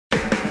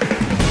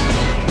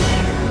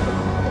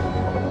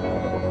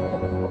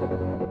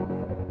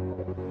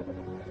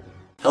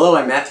Hello,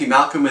 I'm Matthew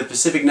Malcolm with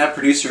Pacific Nut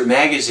Producer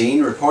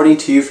Magazine, reporting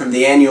to you from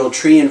the annual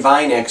Tree and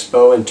Vine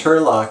Expo in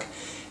Turlock.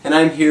 And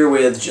I'm here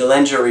with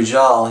Jhalendra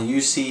Rijal,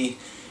 UC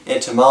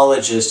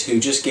entomologist, who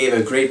just gave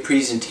a great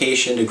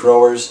presentation to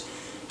growers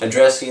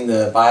addressing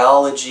the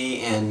biology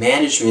and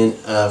management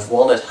of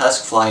walnut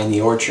husk fly in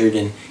the orchard.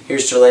 And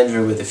here's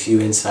Jhalendra with a few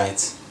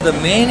insights. The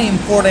main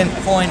important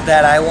point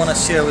that I want to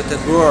share with the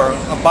grower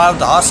about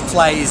the husk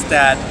fly is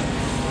that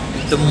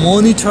the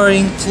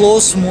monitoring,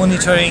 close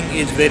monitoring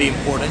is very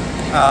important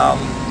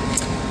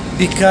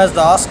because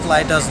the husk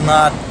fly does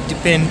not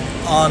depend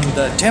on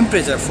the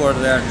temperature for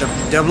their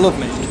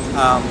development.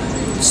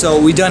 So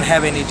we don't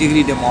have any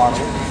degree day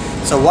model.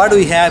 So what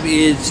we have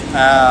is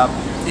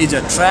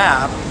a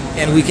trap,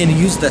 and we can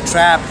use the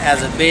trap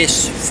as a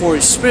base for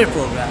a spray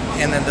program.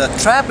 And then the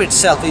trap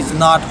itself is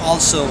not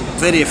also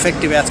very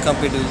effective as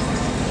compared to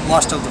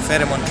most of the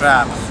pheromone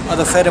trap or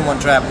the pheromone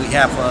trap we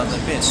have for the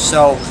pests.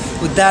 So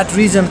with that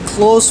reason,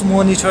 close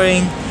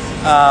monitoring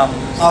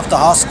of the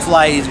husk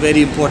fly is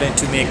very important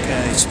to make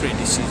spray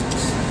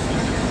decisions.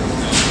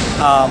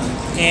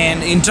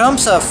 And in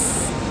terms of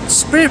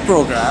spray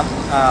program,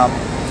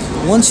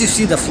 once you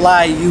see the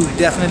fly, you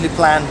definitely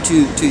plan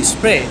to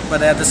spray,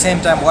 but at the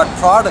same time what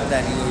product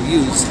that you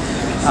use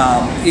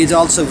is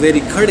also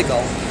very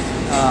critical.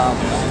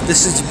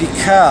 This is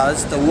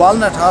because the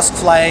walnut husk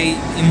fly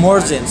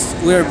emergence,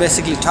 we're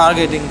basically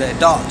targeting the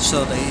adults.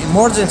 So the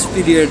emergence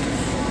period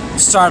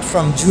start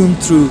from June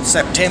through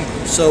September.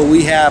 So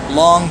we have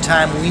long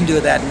time window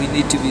that we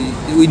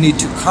need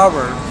to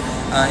cover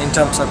in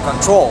terms of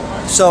control.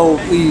 So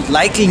we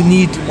likely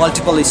need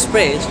multiple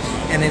sprays,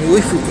 and then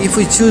if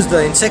we choose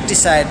the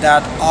insecticide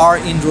that are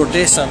in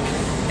rotation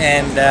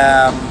and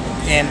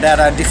that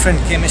are different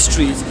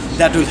chemistries,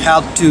 that will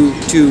help to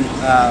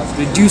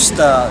reduce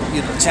the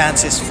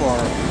chances for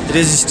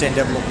resistant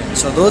development.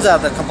 So those are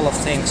the couple of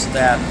things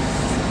that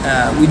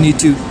we need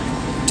to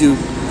do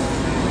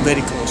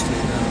very closely.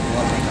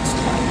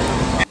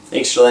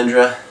 Thanks,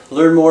 Jhalendra.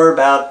 Learn more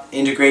about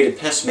integrated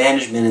pest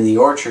management in the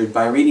orchard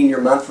by reading your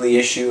monthly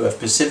issue of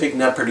Pacific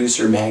Nut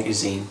Producer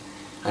Magazine.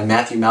 I'm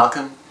Matthew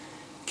Malcolm,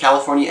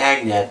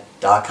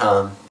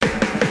 CaliforniaAgNet.com.